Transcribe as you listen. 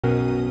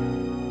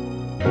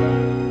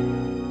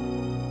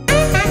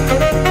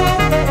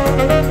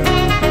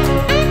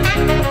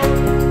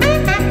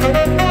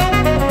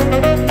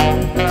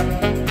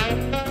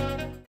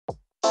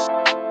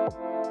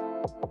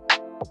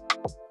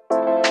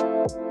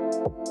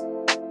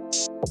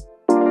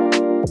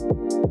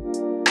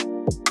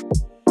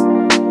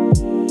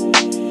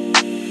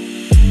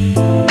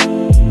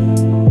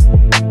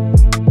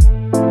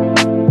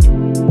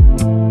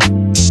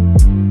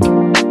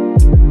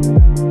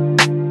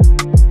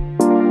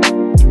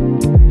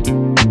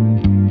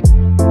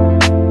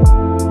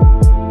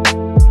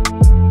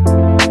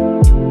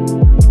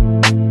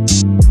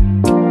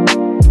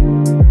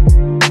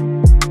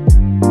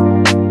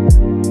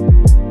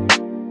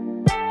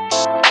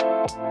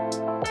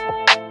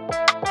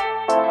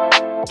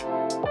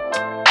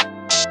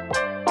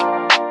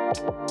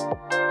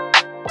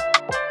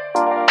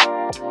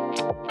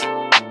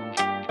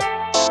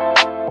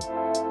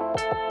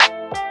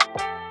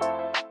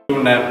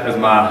Doing that as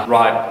my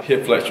right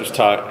hip flexor's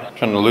tight,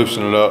 trying to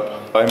loosen it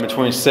up in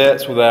between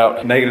sets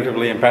without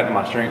negatively impacting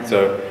my strength.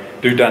 So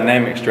do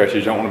dynamic stretches.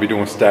 You don't want to be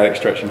doing static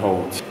stretching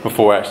holds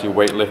before actually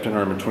weightlifting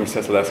or in between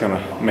sets, so that's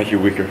gonna make you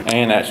weaker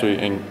and actually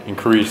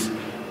increase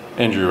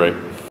injury rate.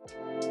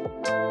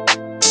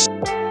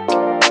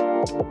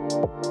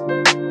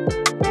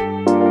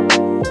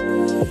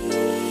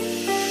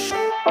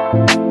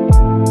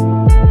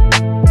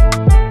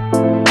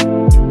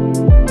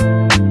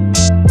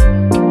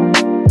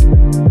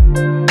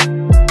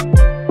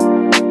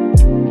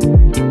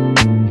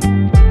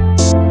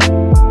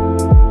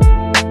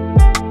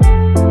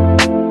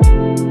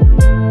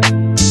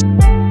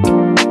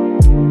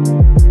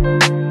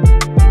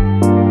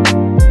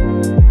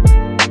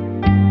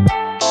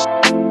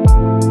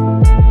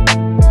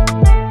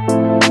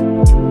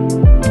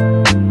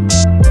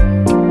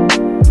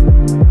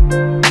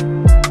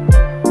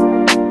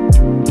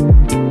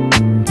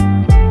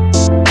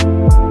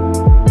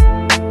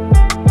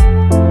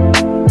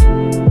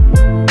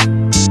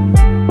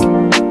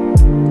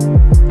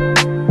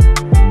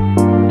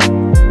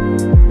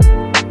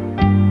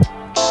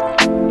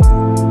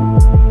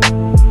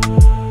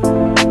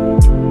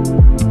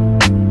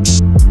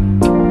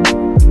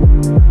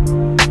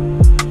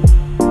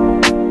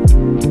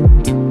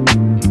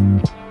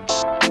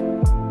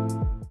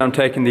 I'm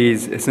taking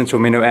these essential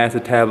amino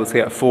acid tablets. I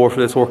got 4 for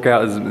this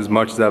workout, as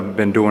much as I've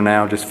been doing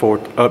now, just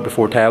up to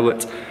 4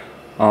 tablets.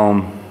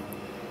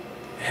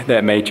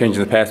 That may change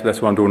in the past, but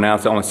that's what I'm doing now.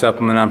 It's the only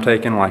supplement I'm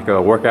taking, like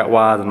workout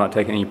wise. I'm not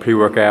taking any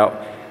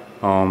pre-workout.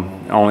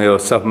 Only other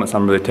supplements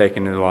I'm really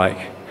taking are like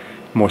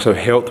more so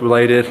health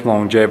related,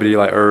 longevity,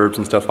 like herbs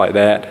and stuff like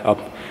that.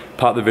 I'll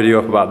pop the video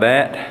up about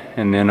that,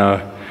 and then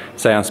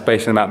say I'm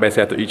spacing them out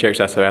basically after each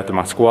exercise. So after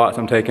my squats,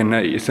 I'm taking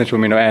essential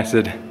amino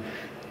acid.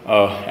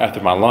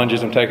 After my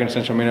lunges, I'm taking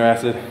essential amino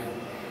acid.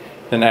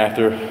 Then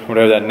after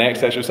whatever that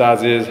next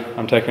exercise is,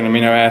 I'm taking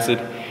amino acid.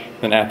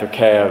 Then after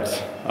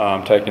calves,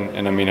 I'm taking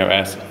an amino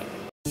acid.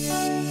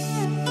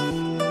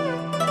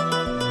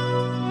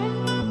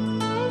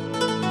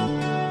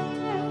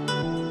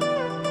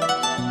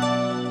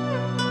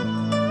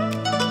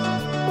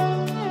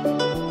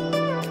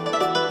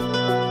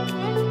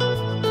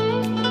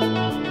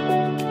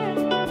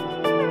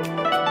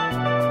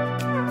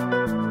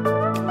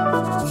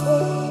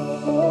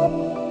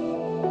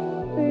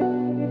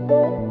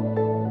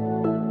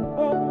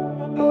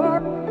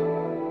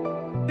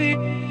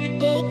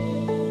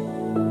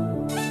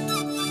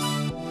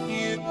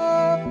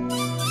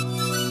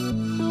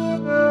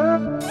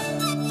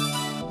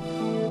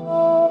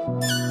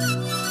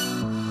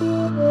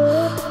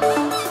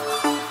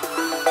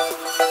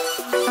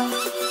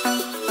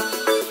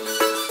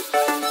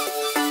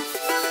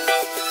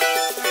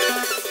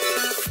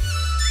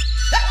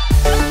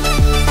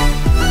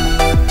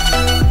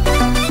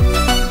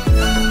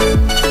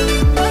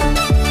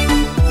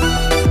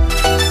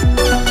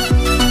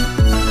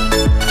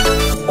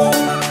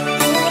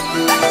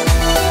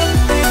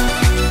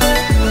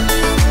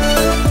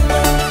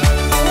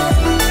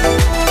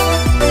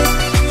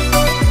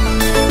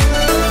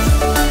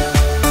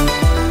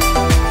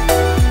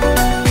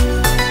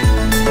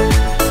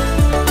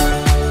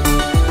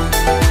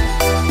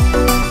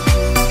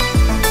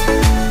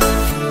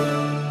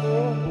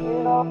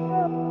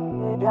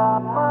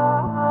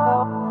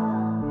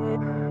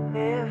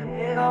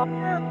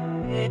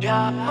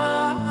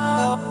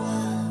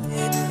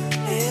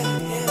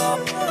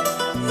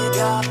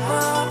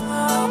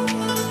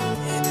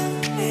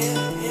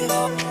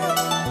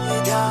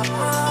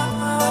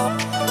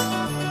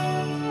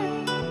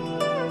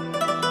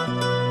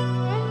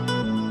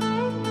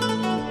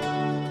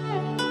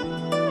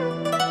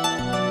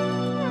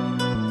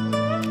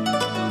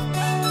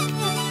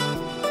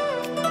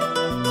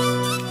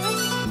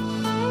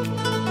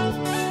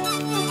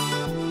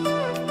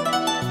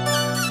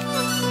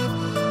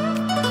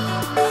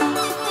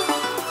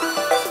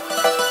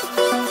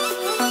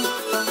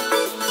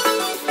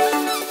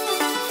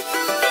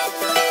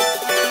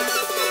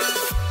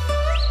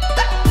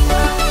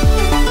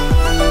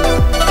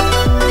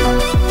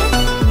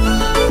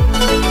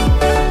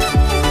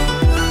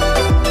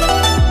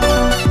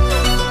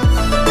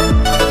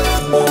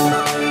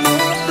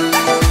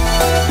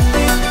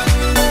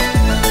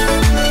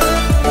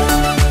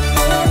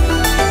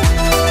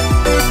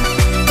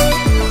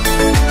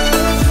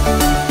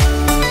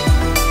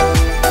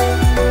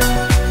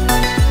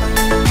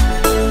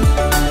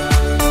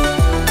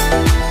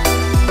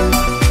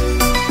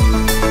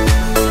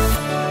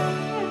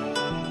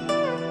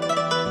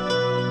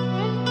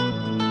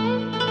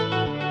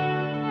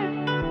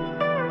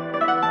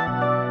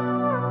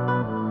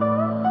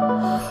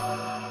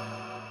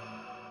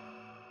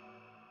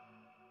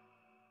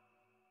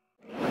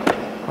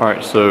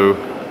 Alright, so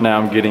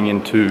now I'm getting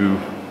into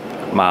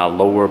my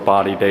lower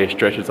body day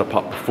stretches. I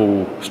popped the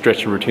full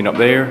stretching routine up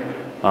there.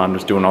 I'm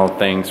just doing all the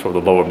things for the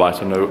lower body,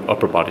 so no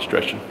upper body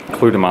stretching,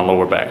 including my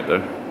lower back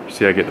though.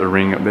 See, I get the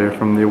ring up there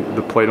from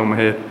the plate on my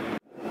head.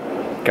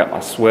 Got my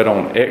sweat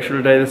on extra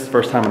today. This is the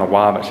first time in a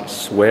while I've actually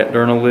sweat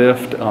during a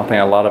lift. I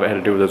think a lot of it had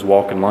to do with those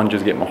walking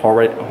lunges, getting my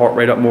heart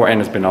rate up more, and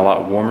it's been a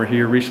lot warmer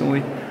here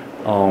recently.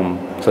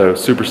 So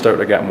super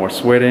stoked I got more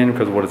sweat in,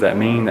 because what does that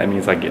mean? That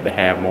means I get to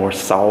have more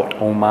salt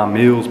on my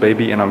meals,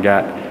 baby. And I've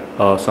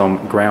got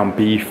some ground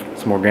beef,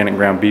 some organic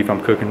ground beef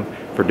I'm cooking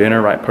for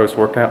dinner right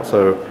post-workout.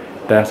 So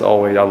that's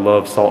always, I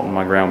love salt in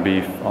my ground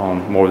beef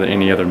more than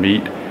any other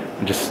meat.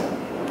 It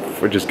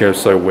just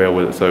goes so well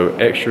with it. So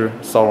extra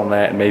salt on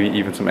that, and maybe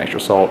even some extra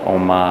salt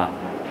on my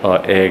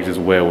eggs as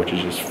well, which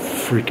is just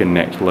freaking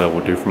next level,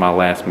 dude, for my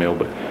last meal.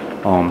 But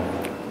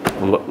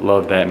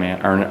love that,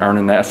 man.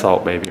 Earning that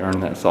salt, baby,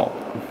 earning that salt.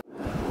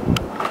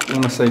 I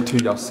want to say too,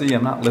 y'all see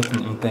I'm not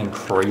lifting anything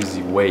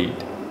crazy weight,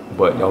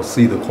 but y'all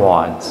see the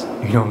quads,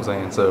 you know what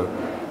I'm saying? So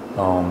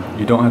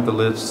you don't have to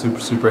lift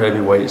super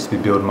heavy weights to be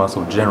building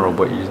muscle general,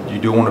 but you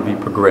do want to be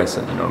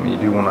progressing, you know what I mean?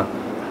 You do want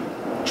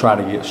to try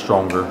to get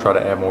stronger, try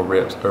to add more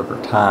reps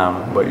over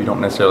time, but you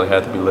don't necessarily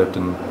have to be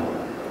lifting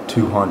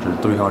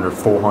 200, 300,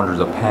 400s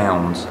of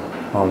pounds.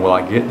 Will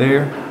I get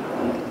there?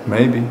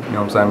 Maybe, you know what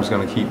I'm saying? I'm just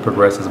going to keep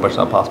progressing as much as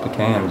I possibly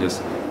can,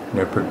 just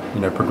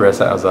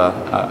progress as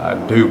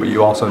I do. But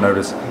you also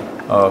notice,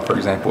 for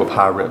example, if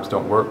high reps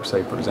don't work,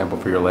 say for example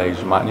for your legs,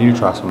 you might need to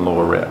try some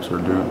lower reps or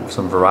do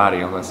some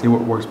variety. I'm going to see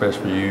what works best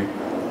for you.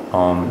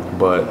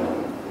 But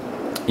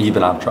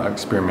even I've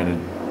experimented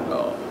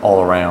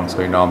all around.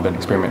 So I've been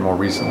experimenting more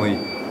recently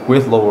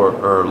with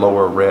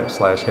lower reps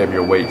 /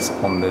 heavier weights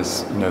on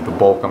this, the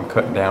bulk I'm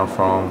cutting down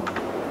from,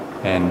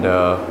 and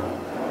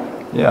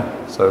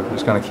yeah, so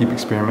just gonna keep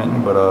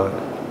experimenting. But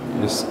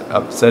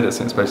I've said it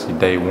since basically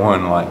day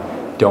one, like,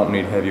 don't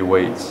need heavy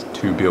weights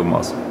to build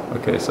muscle.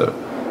 Okay, so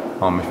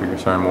if you're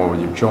concerned more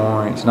with your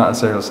joints, not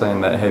necessarily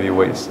saying that heavy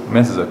weights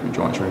messes up your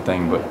joints or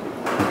anything, but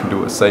you can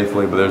do it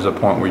safely. But there's a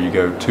point where you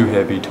go too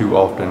heavy too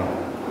often.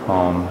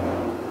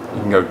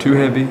 You can go too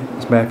heavy,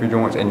 it's bad for your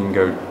joints, and you can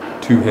go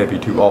too heavy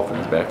too often,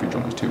 it's bad for your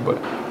joints too. But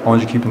as long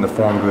as you're keeping the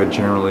form good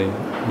generally,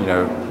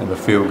 and the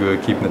feel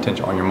good, keeping the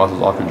tension on your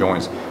muscles off your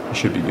joints, you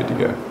should be good to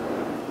go.